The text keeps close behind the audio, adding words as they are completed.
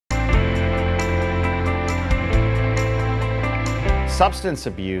Substance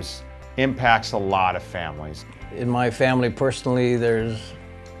abuse impacts a lot of families. In my family personally, there's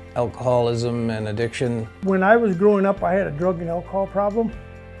alcoholism and addiction. When I was growing up, I had a drug and alcohol problem,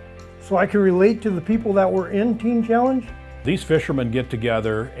 so I can relate to the people that were in Teen Challenge. These fishermen get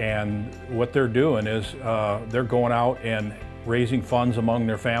together, and what they're doing is they're going out and raising funds among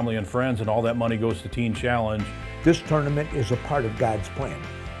their family and friends, and all that money goes to Teen Challenge. This tournament is a part of God's plan.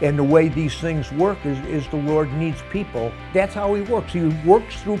 And the way these things work is the Lord needs people. That's how He works. He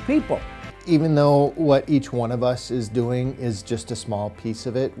works through people. Even though what each one of us is doing is just a small piece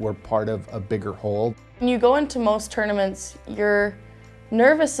of it, we're part of a bigger whole. When you go into most tournaments, you're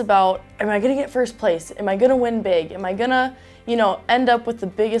nervous about, am I gonna get first place? Am I gonna win big? Am I gonna, end up with the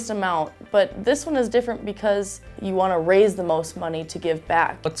biggest amount? But this one is different because you wanna raise the most money to give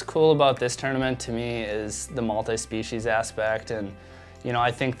back. What's cool about this tournament to me is the multi-species aspect, and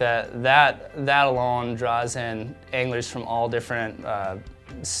I think that alone draws in anglers from all different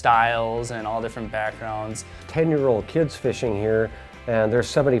styles and all different backgrounds. 10-year-old kids fishing here, and there's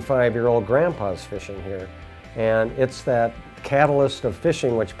 75-year-old grandpas fishing here. And it's that catalyst of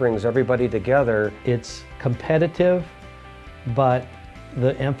fishing which brings everybody together. It's competitive, but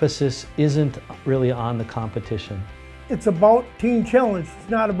the emphasis isn't really on the competition. It's about Teen Challenge. It's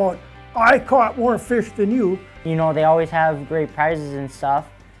not about, I caught more fish than you. They always have great prizes and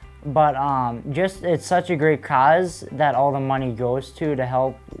stuff, but it's such a great cause that all the money goes to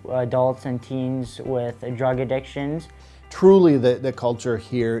help adults and teens with drug addictions. Truly the culture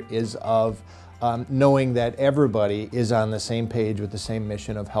here is of knowing that everybody is on the same page with the same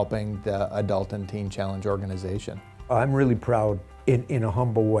mission of helping the Adult and Teen Challenge organization. I'm really proud, in a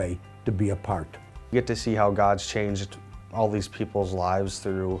humble way, to be a part. You get to see how God's changed all these people's lives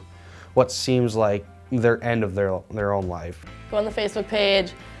through what seems like their end of their own life. Go on the Facebook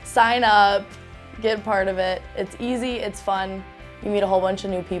page, sign up, get part of it. It's easy, it's fun. You meet a whole bunch of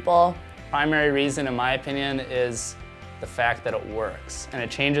new people. Primary reason, in my opinion, is the fact that it works and it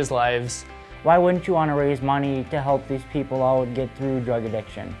changes lives. Why wouldn't you want to raise money to help these people out get through drug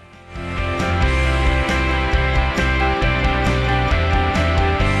addiction?